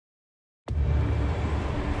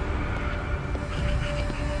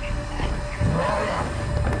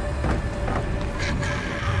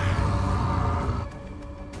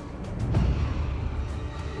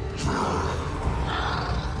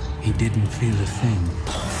didn't feel a thing.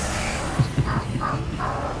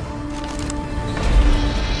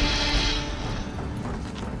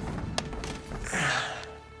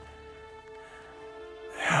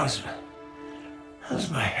 How's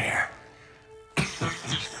my hair?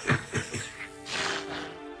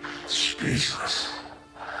 Speechless.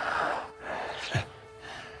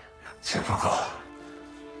 Typical.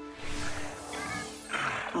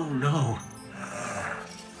 Oh no.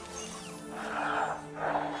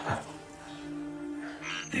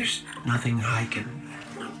 There's nothing I can...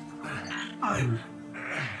 I'm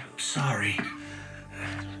sorry.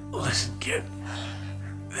 Listen, kid.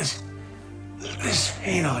 This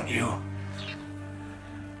pain on you.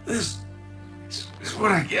 This is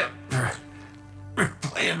what I get for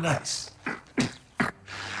playing nice.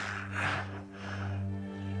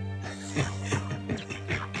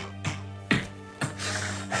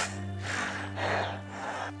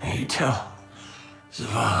 You tell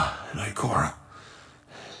Zavala and Ikora.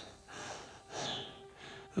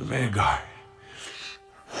 The Vanguard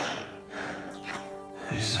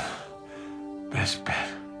is the best bet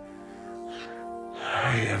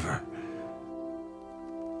I ever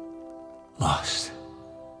lost.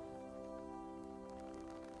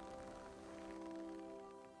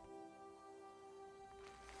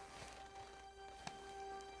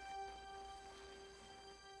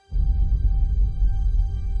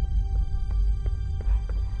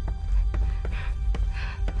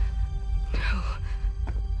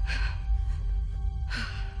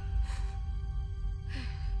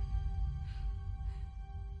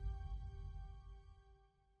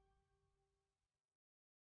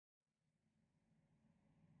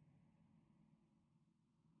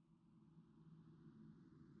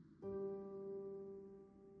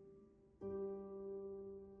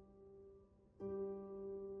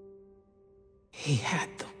 He had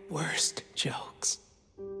the worst jokes.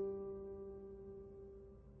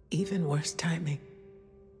 Even worse timing.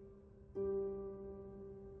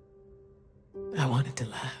 I wanted to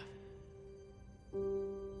laugh.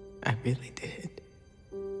 I really did.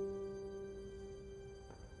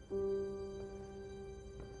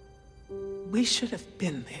 We should have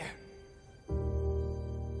been there.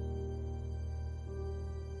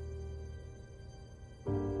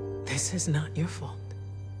 This is not your fault.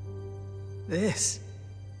 This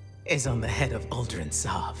is on the head of Uldren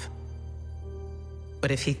Sov.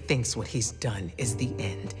 But if he thinks what he's done is the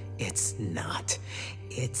end, it's not.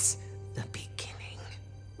 It's the beginning.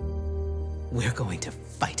 We're going to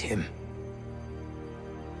fight him.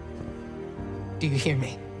 Do you hear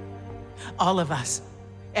me? All of us,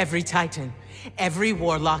 every Titan, every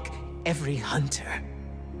Warlock, every Hunter.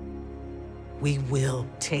 We will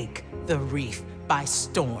take the Reef by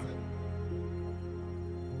storm.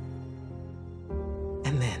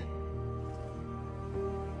 And then,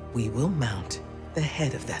 we will mount the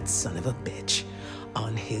head of that son of a bitch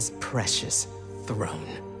on his precious throne.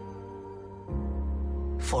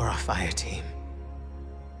 For our fire team.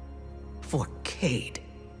 For Cayde.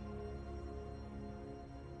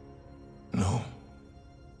 No.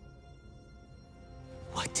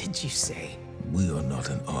 What did you say? We are not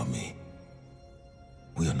an army.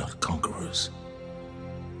 We are not conquerors.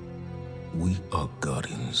 We are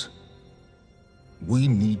guardians. We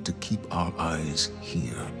need to keep our eyes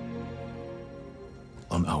here.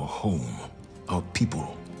 On our home, our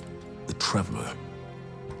people, the Traveler.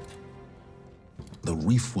 The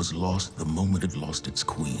Reef was lost the moment it lost its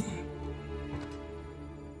queen.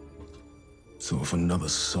 So if another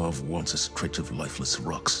Sov wants a stretch of lifeless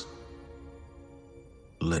rocks,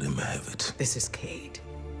 let him have it. This is Cayde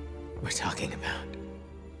we're talking about.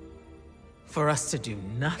 For us to do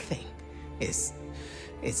nothing is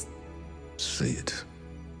Say it.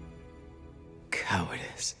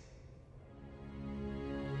 cowardice.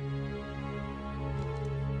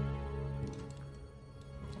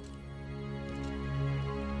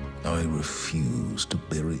 I refuse to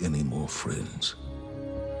bury any more friends.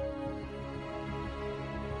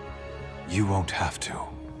 You won't have to.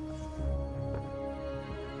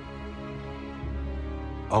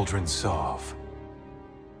 Uldren Sov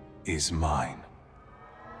is mine.